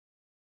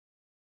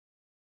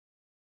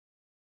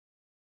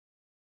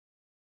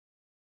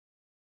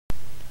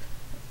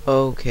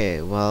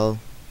Okay, well,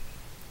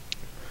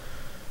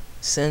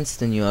 since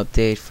the new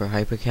update for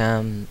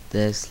Hypercam,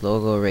 this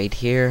logo right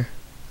here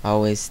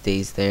always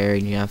stays there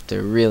and you have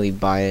to really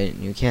buy it,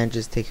 and you can't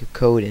just take a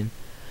code in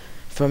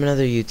from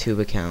another YouTube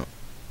account.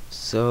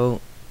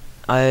 So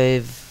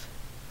I've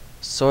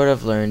sort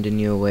of learned a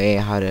new way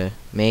how to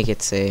make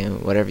it say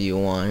whatever you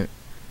want,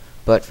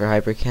 but for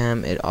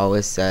Hypercam it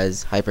always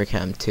says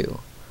Hypercam 2,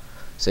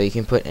 so you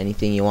can put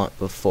anything you want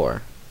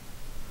before.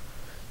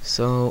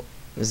 So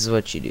this is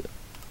what you do.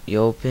 You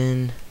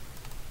open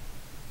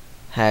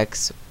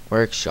Hex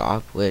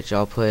Workshop, which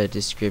I'll put a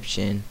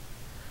description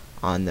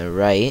on the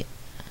right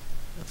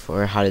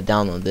for how to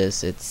download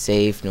this. It's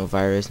safe, no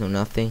virus, no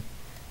nothing.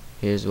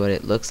 Here's what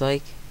it looks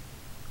like.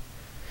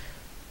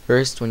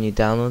 First, when you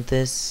download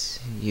this,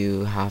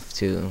 you have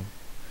to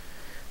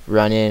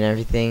run it and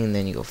everything, and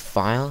then you go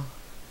File,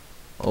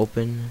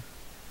 Open,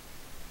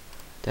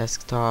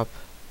 Desktop,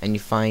 and you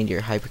find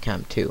your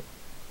Hypercam 2.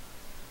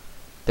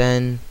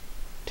 Then,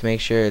 to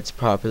make sure it's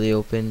properly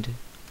opened,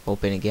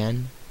 open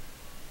again.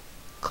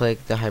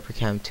 Click the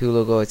Hypercam 2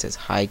 logo. It says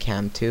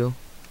Hycam 2.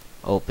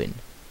 Open.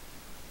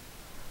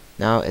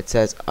 Now it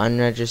says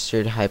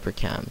Unregistered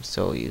Hypercam,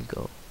 so you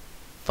go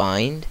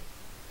Find,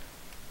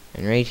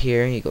 and right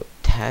here you go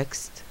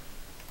Text,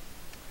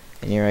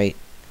 and you write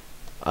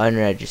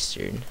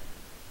Unregistered,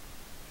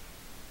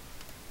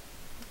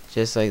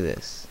 just like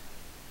this.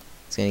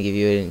 It's gonna give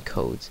you it in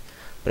codes,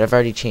 but I've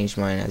already changed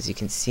mine, as you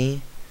can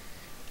see,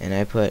 and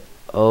I put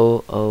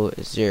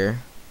 00000.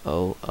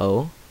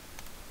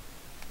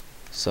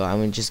 So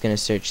I'm just gonna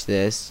search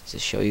this to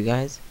show you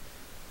guys.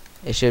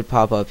 It should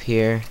pop up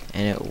here,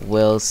 and it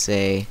will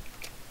say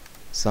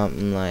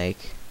something like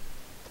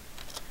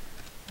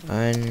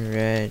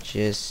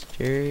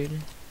unregistered.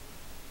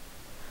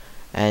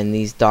 And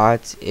these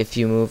dots, if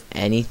you move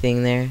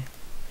anything there,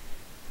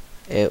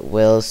 it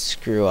will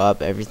screw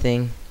up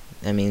everything.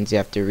 That means you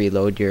have to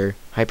reload your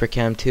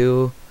Hypercam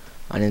 2,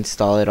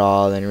 uninstall it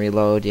all, and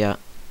reload. Yeah.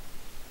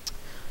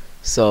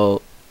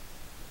 So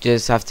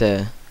just have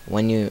to,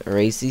 when you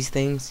erase these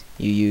things,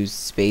 you use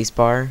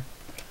spacebar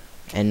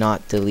and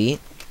not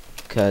delete,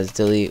 because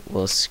delete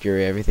will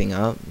screw everything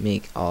up,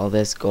 make all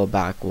this go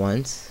back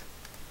once,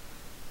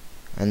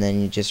 and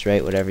then you just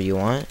write whatever you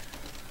want.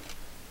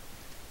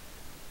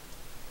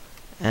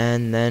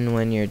 And then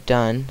when you're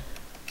done,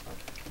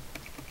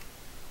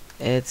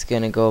 it's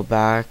gonna go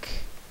back.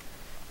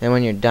 Then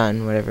when you're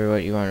done,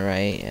 what you want to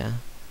write, yeah.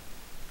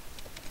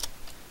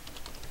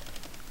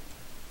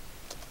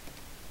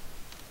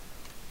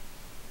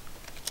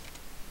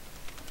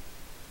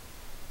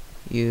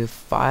 You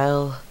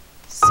file,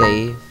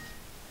 save.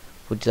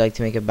 Would you like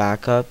to make a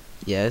backup?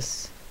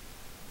 Yes.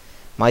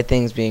 My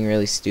thing's being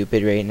really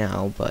stupid right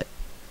now, but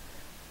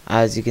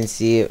as you can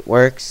see, it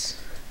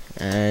works.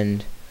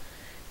 And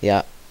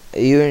yeah,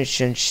 you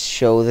shouldn't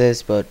show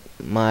this, but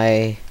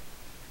my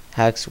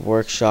Hex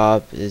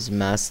Workshop is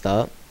messed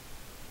up.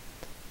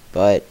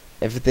 But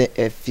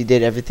if you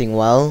did everything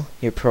well,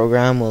 your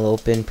program will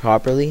open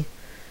properly,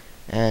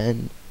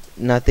 and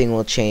nothing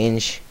will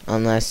change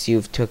unless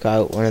you've took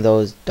out one of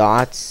those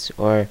dots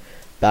or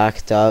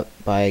backed up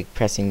by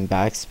pressing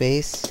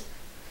backspace.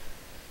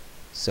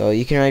 So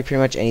you can write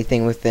pretty much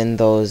anything within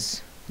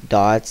those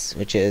dots,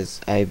 which is,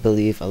 I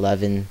believe,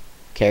 11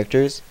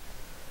 characters.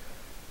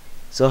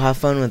 So have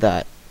fun with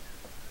that.